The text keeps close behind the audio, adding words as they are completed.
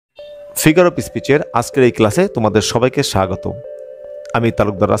Figure of স্পিচের আজকের এই ক্লাসে তোমাদের সবাইকে স্বাগত। আমি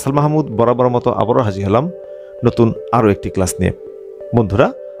তালুকদার রাসেল মাহমুদ বরাবর মতো আবারও হাজির হলাম নতুন আরও একটি ক্লাস নিয়ে। বন্ধুরা,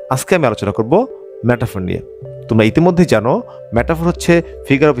 আজকে আমি আলোচনা করব ম্যাটাফর নিয়ে। তোমরা ইতিমধ্যেই জানো ম্যাটাফর হচ্ছে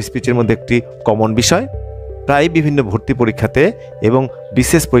ফিগার অফ স্পিচের মধ্যে একটি কমন বিষয়। প্রায় বিভিন্ন ভর্তি পরীক্ষাতে এবং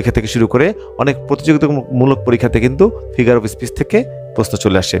বিশেষ পরীক্ষা থেকে শুরু করে অনেক প্রতিযোগিতামূলক পরীক্ষাতে কিন্তু ফিগার অফ স্পিচ থেকে প্রশ্ন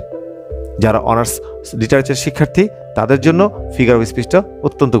চলে আসে। যারা অনার্স লিটারেচার শিক্ষার্থী তাদের জন্য ফিগার অফ স্পিচটা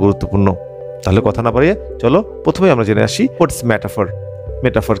অত্যন্ত গুরুত্বপূর্ণ। তাহলে কথা না বাড়িয়ে চলো প্রথমে আমরা জেনে আসি হোয়াট ইজ ম্যাটাফর।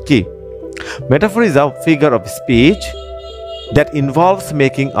 ম্যাটাফর কি? Metaphor is a figure of speech that involves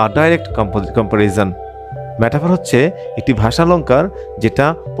making a direct comparison. Metaphor হচ্ছে একটি ভাষালঙ্কার যেটা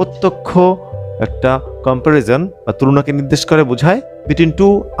প্রত্যক্ষ একটা কম্পারিজন বা তুলনাকে নির্দেশ করে, বোঝায় বিটুইন টু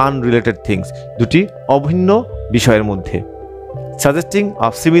আনরিলেটেড থিংস, দুটি অভিন্ন বিষয়ের মধ্যে। Suggesting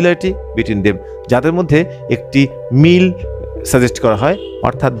of similarity between them, যাদের মধ্যে একটি মিল সাজেস্ট করা হয়,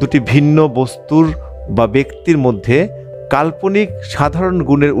 অর্থাৎ দুটি ভিন্ন বস্তুর বা ব্যক্তির মধ্যে কাল্পনিক সাধারণ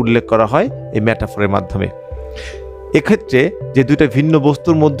গুণের উল্লেখ করা হয় এই ম্যাটাফরের মাধ্যমে। এক্ষেত্রে যে দুইটা ভিন্ন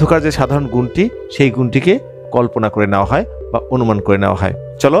বস্তুর মধ্যকার যে সাধারণ গুণটি, সেই গুণটিকে কল্পনা করে নেওয়া হয় বা অনুমান করে নেওয়া হয়।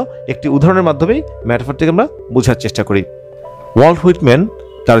 চলো একটি উদাহরণের মাধ্যমেই ম্যাটাফরটিকে আমরা বোঝার চেষ্টা করি। ওয়াল্ট হুইটম্যান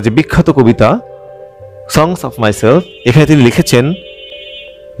তার যে বিখ্যাত কবিতা সংস অফ মাইসেলফ, এখানে তিনি লিখেছেন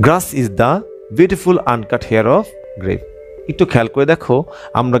গ্রাস is the beautiful uncut hair of grave. একটু খেয়াল করে দেখো,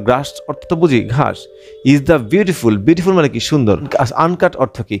 আমরা গ্রাস অর্থ তো বুঝি ঘাস, ইজ দ্য বিউটিফুল, বিউটিফুল মানে কি সুন্দর, আনকাট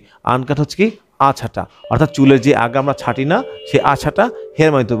অর্থ কি? আনকাট হচ্ছে কি আছাটা, অর্থাৎ চুলের যে আগে আমরা ছাটি না সেই আছাটা,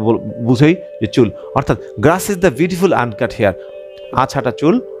 হেয়ার মানে তো বুঝোই যে চুল, অর্থাৎ গ্রাস is the beautiful uncut hair, আছাটা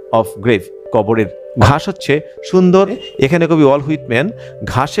চুল অফ গ্রেভ, কবরের। ঘাস হচ্ছে সুন্দর। এখানে কবি ওয়াল্ট হুইটম্যান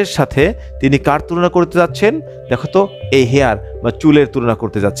ঘাসের সাথে তিনি কার তুলনা করতে যাচ্ছেন? দেখো তো, এই হেয়ার বা চুলের তুলনা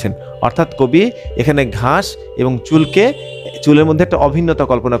করতে যাচ্ছেন। অর্থাৎ কবি এখানে ঘাস এবং চুলের মধ্যে একটা অভিন্নতা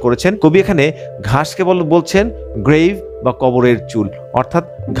কল্পনা করেছেন। কবি এখানে ঘাসকে বলছেন গ্রেভ বা কবরের চুল, অর্থাৎ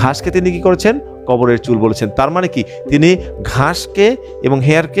ঘাসকে তিনি কি করেছেন? কবরের চুল বলেছেন। তার মানে কি, তিনি ঘাসকে এবং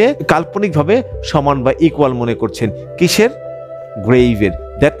হেয়ারকে কাল্পনিকভাবে সমান বা ইকুয়াল মনে করছেন। কিসের? গ্রেভের।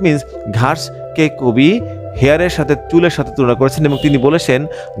 দ্যাট মিনস ঘাসকে কবি হেয়ারের সাথে চুলের সাথে তুলনা করেছেন এবং তিনি বলেছেন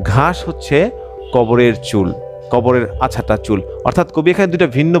ঘাস হচ্ছে কবরের চুল, কবরের আছাটা চুল। অর্থাৎ কবি এখানে দুইটা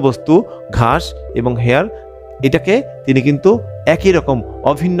ভিন্ন বস্তু, ঘাস এবং হেয়ার, এটাকে তিনি কিন্তু একই রকম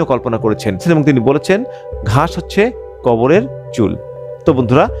অভিন্ন কল্পনা করেছেন এবং তিনি বলেছেন ঘাস হচ্ছে কবরের চুল। তো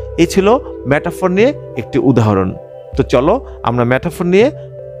বন্ধুরা, এই ছিল ম্যাটাফর নিয়ে একটি উদাহরণ। তো চলো আমরা ম্যাটাফর নিয়ে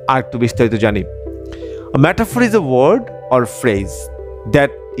আর একটু বিস্তারিত জানি। Metaphor is a word or phrase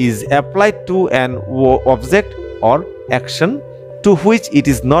that is applied to an object or action to which it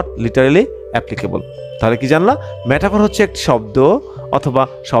is not literally applicable. তাহলে কি জানলা? ম্যাটাফর হচ্ছে একটি শব্দ অথবা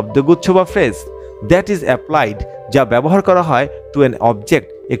শব্দগুচ্ছ বা ফ্রেজ দ্যাট ইজ অ্যাপ্লাইড, যা ব্যবহার করা হয় টু অ্যান অবজেক্ট,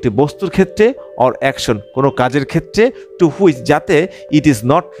 একটি বস্তুর ক্ষেত্রে, অর অ্যাকশন, কোনো কাজের ক্ষেত্রে, টু হুইচ, যাতে it is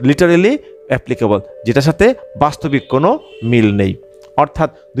not literally applicable, যেটার সাথে বাস্তবিক কোনো মিল নেই। অর্থাৎ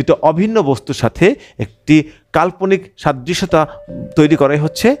দুটো অভিন্ন বস্তুর সাথে একটি কাল্পনিক সাদৃশ্যতা তৈরি করাই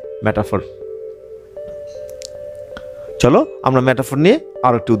হচ্ছে ম্যাটাফর। চলো আমরা ম্যাটাফর নিয়ে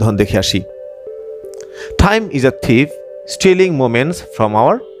আরো একটি উদাহরণ দেখে আসি। Time is a thief stealing moments from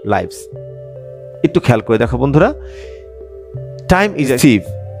our lives. একটু খেয়াল করে দেখো বন্ধুরা, টাইম ইজ আ থিফ,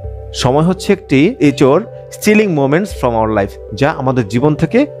 সময় হচ্ছে একটি চোর, stealing moments from our life, যা আমাদের জীবন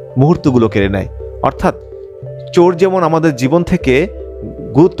থেকে মুহূর্তগুলো কেড়ে নেয়। অর্থাৎ চোর যেমন আমাদের জীবন থেকে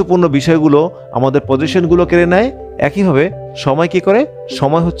গুরুত্বপূর্ণ বিষয়গুলো, আমাদের পজিশনগুলো কেড়ে নেয়, একইভাবে সময় কি করে?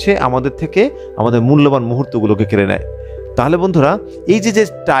 সময় হচ্ছে আমাদের থেকে আমাদের মূল্যবান মুহূর্তগুলোকে কেড়ে নেয়। তাহলে বন্ধুরা, এই যে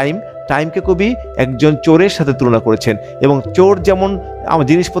টাইমকে কবি একজন চোরের সাথে তুলনা করেছেন এবং চোর যেমন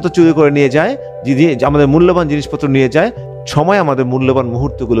জিনিসপত্র চুরি করে নিয়ে যায়, আমাদের মূল্যবান জিনিসপত্র নিয়ে যায়, সময় আমাদের মূল্যবান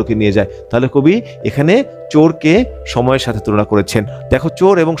মুহূর্তগুলোকে নিয়ে যায়। তাহলে কবি এখানে চোরকে সময়ের সাথে তুলনা করেছেন। দেখো,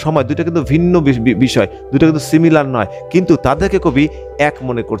 চোর এবং সময় দুটো কিন্তু ভিন্ন বিষয়, দুটো কিন্তু সিমিলার নয়, কিন্তু তাদেরকে কবি এক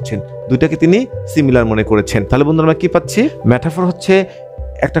মনে করছেন, দুটাকে তিনি সিমিলার মনে করেছেন। তাহলে বন্ধুরা, আমরা কি পাচ্ছি? ম্যাটাফর হচ্ছে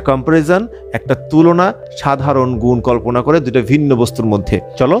একটা কম্পারিজন, একটা তুলনা, সাধারণ গুণ কল্পনা করে দুটো ভিন্ন বস্তুর মধ্যে।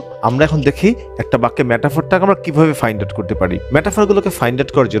 চলো আমরা এখন দেখি একটা বাক্যে ম্যাটাফরটাকে আমরা কিভাবে ফাইন্ড আউট করতে পারি। ম্যাটাফরগুলোকে ফাইন্ড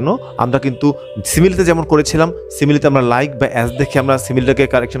আউট করার জন্য আমরা কিন্তু সিমিলিতে যেমন করেছিলাম, সিমিলিতে আমরা লাইক বা অ্যাজ দেখে আমরা সিমিলিটাকে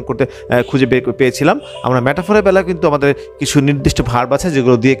কারেকশন করতে খুঁজে পেয়েছিলাম। আমরা ম্যাটাফরের বেলা কিন্তু আমাদের কিছু নির্দিষ্ট ভার্ব আছে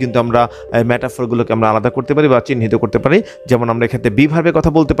যেগুলো দিয়ে কিন্তু আমরা ম্যাটাফরগুলোকে আমরা আলাদা করতে পারি বা চিহ্নিত করতে পারি। যেমন আমরা এক্ষেত্রে বি ভার্বের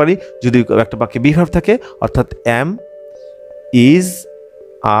কথা বলতে পারি যদি একটা বাক্যে বি ভার্ব থাকে, অর্থাৎ অ্যাম, ইজ,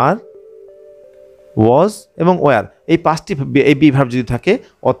 আর, ওয়াজ এবং ওয়ার, এই পাঁচটি এই বি ভার্ব যদি থাকে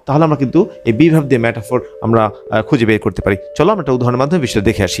তাহলে আমরা কিন্তু এই বি ভার্ব দিয়ে ম্যাটাফর আমরা খুঁজে বের করতে পারি। চলো আমরা একটা উদাহরণের মাধ্যমে বিষয়টা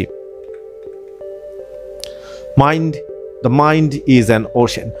দেখে আসি। Mind the mind is an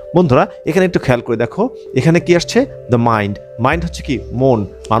ocean. বন্ধুরা এখানে একটু খেয়াল করে দেখো, এখানে কি আসছে? The mind. মাইন্ড হচ্ছে কি? মন,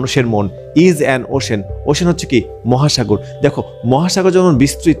 মানুষের মন। ইজ অ্যান ওশেন, ওশেন হচ্ছে কি? মহাসাগর। দেখো মহাসাগর যেমন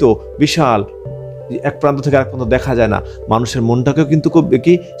বিস্তৃত, বিশাল, এক প্রান্ত থেকে আরেক প্রান্ত দেখা যায় না, মানুষের মনটাকেও কিন্তু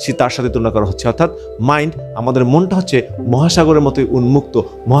কি সে তার সাথে তুলনা করা হচ্ছে। অর্থাৎ মাইন্ড, আমাদের মনটা হচ্ছে মহাসাগরের মতোই উন্মুক্ত,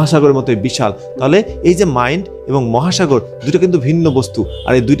 মহাসাগরের মতোই বিশাল। তাহলে এই যে মাইন্ড এবং মহাসাগর দুটো কিন্তু ভিন্ন বস্তু,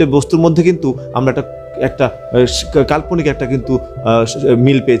 আর এই দুইটা বস্তুর মধ্যে কিন্তু আমরা একটা কাল্পনিক একটা কিন্তু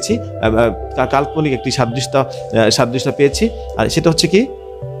মিল পেয়েছি, কাল্পনিক একটি সাদৃশ্যতা পেয়েছি। আর সেটা হচ্ছে কি?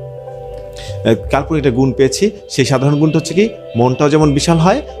 কাল্পনিক একটা গুণ পেয়েছি। সেই সাধারণ গুণটা হচ্ছে কি? মনটাও যেমন বিশাল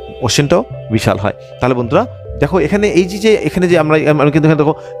হয়, ওশেনটাও বিশাল হয়। তাহলে বন্ধুরা দেখো এখানে এই যে এখানে যে আমরা কিন্তু এখানে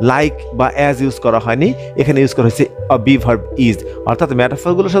দেখো লাইক বা অ্যাজ ইউজ করা হয়নি, এখানে ইউজ করা হয়েছে বি ভার্ব ইজ। অর্থাৎ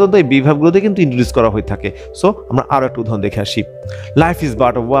ম্যাটাফরগুলো সাধারণত এই বি ভার্বগুলোতে কিন্তু ইন্ট্রোডিউস করা হয়ে থাকে। সো আমরা আরও একটা উদাহরণ দেখে আসি। Life is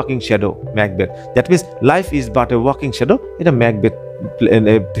but A walking shadow, Macbeth. That means life is but A walking shadow, এটা ম্যাকবেথ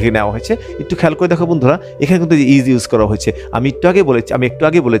থেকে নেওয়া হয়েছে। একটু খেয়াল করে দেখো বন্ধুরা, এখানে কিন্তু ইজ ইউজ করা হয়েছে। আমি একটু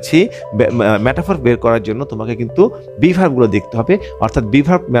আগে বলেছি ম্যাটাফর বের করার জন্য তোমাকে কিন্তু বি ভার্বগুলো দেখতে হবে। অর্থাৎ বি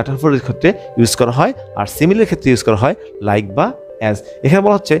ভার্ব ম্যাটাফরের ক্ষেত্রে ইউজ করা হয়, আর সিমিলার ক্ষেত্রে ইউজ করা হয় লাইক বা অ্যাজ। এখানে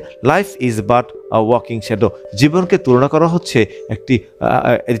বলা হচ্ছে life is but a walking shadow, জীবনকে তুলনা করা হচ্ছে একটি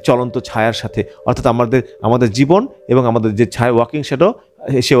চলন্ত ছায়ার সাথে। অর্থাৎ আমাদের জীবন এবং আমাদের যে ছায়া ওয়াকিং শ্যাডো,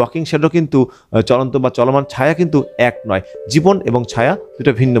 সে ওয়াকিং শ্যাডো কিন্তু চলন্ত বা চলমান ছায়া কিন্তু এক নয়। জীবন এবং ছায়া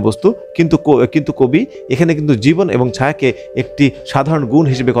দুটো ভিন্ন বস্তু, কিন্তু কবি এখানে কিন্তু জীবন এবং ছায়াকে একটি সাধারণ গুণ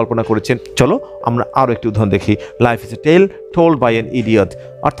হিসেবে কল্পনা করেছেন। চলো আমরা আরও একটি উদাহরণ দেখি। Life is a tell told by an idiot.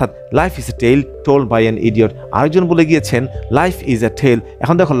 অর্থাৎ life is a tell told by an idiot. আরেকজন বলে গিয়েছেন লাইফ ইজ এ টেল।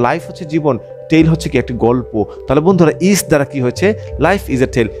 এখন দেখো লাইফ হচ্ছে জীবন, টেল হচ্ছে কি? একটি গল্প। তাহলে বন্ধুরা ইজ দ্বারা কি হয়েছে? লাইফ ইজ এ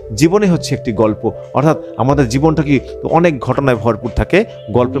টেল, জীবনে হচ্ছে একটি গল্প। অর্থাৎ আমাদের জীবনটা কি অনেক ঘটনায় ভরপুর থাকে,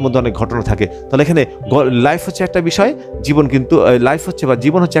 গল্পের মধ্যে অনেক ঘটনা থাকে। তাহলে এখানে লাইফ হচ্ছে একটা বিষয়, জীবন কিন্তু লাইফ হচ্ছে বা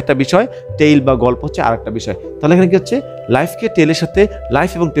জীবন হচ্ছে একটা বিষয়, টেল বা গল্প হচ্ছে আর একটা বিষয়। তাহলে এখানে কি হচ্ছে? লাইফকে টেলের সাথে,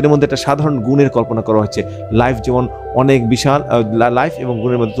 লাইফ এবং টেলের মধ্যে একটা সাধারণ গুণের কল্পনা করা হয়েছে। লাইফ যেমন অনেক বিশাল, লাইফ এবং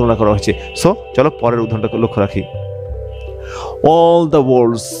গুণের মধ্যে তুলনা করা হয়েছে। সো চলো পরের উদাহরণটাকে লক্ষ্য রাখি। All the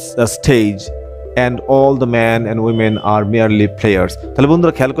world's a stage and all the men and women are merely players. তাহলে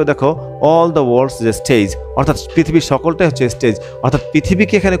বন্ধুরা খেয়াল করে দেখো, all the world's a stage, অর্থাৎ পৃথিবীর সকলটাই হচ্ছে স্টেজ। অর্থাৎ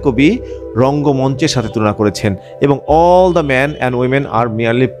পৃথিবীকে এখানে কবি রঙ্গমঞ্চের সাথে তুলনা করেছেন। এবং all the men and women are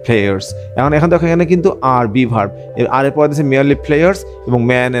merely players। এখন দেখো এখানে কিন্তু আর বি ভার্ব, আর এর পরে দিয়েছে merely players এবং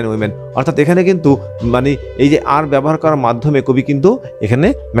man and women। অর্থাৎ এখানে কিন্তু মানে এই যে আর ব্যবহার করার মাধ্যমে কবি কিন্তু এখানে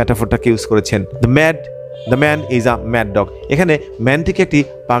ম্যাটাফরটাকে ইউজ করেছেন। The man is a mad dog. এখানে ম্যানটিকে একটি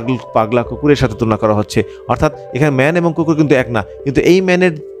পাগলা কুকুরের সাথে তুলনা করা হচ্ছে। অর্থাৎ এখানে ম্যান এবং কুকুর কিন্তু এক না, কিন্তু এই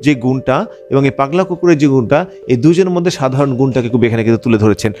ম্যানের যে গুণটা এবং এই পাগলা কুকুরের যে গুণটা, এই দুজনের মধ্যে সাধারণ গুণটাকে কবি এখানে কিন্তু তুলে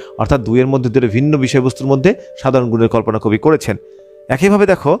ধরেছেন। অর্থাৎ দুইয়ের মধ্যে দুটো ভিন্ন বিষয়বস্তুর মধ্যে সাধারণ গুণের কল্পনা কবি করেছেন। একইভাবে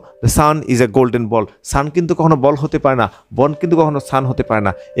দেখো, the sun is a golden ball. সান কিন্তু কখনো বল হতে পারে না, বল কিন্তু কখনো সান হতে পারে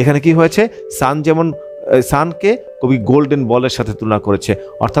না। এখানে কি হয়েছে? সানকে কবি গোল্ডেন বলের সাথে তুলনা করেছে।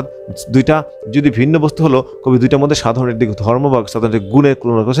 অর্থাৎ দুইটা যদি ভিন্ন বস্তু হলো, কবি দুইটার মধ্যে সাধারণ একটি ধর্ম বা সাধারণ গুণের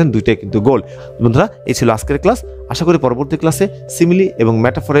তুলনা করেছেন, দুইটাই কিন্তু গোল্ড। বন্ধুরা এই ছিল আজকের ক্লাস। আশা করি পরবর্তী ক্লাসে সিমিলি এবং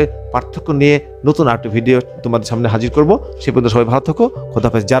ম্যাটাফরের পার্থক্য নিয়ে নতুন আরেকটি ভিডিও তোমাদের সামনে হাজির করব। সেই পর্যন্ত সবাই ভালো থাকো, খোদা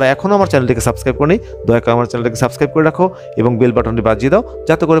হাফেজ। যারা এখনও আমার চ্যানেলটিকে সাবস্ক্রাইব করেনি, দয়া করে আমার চ্যানেলটিকে সাবস্ক্রাইব করে রাখো এবং বেল বাটনটি বাজিয়ে দাও,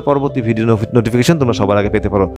 যাতে করে পরবর্তী ভিডিও নোটিফিকেশন তোমরা সবার আগে পেতে পারো।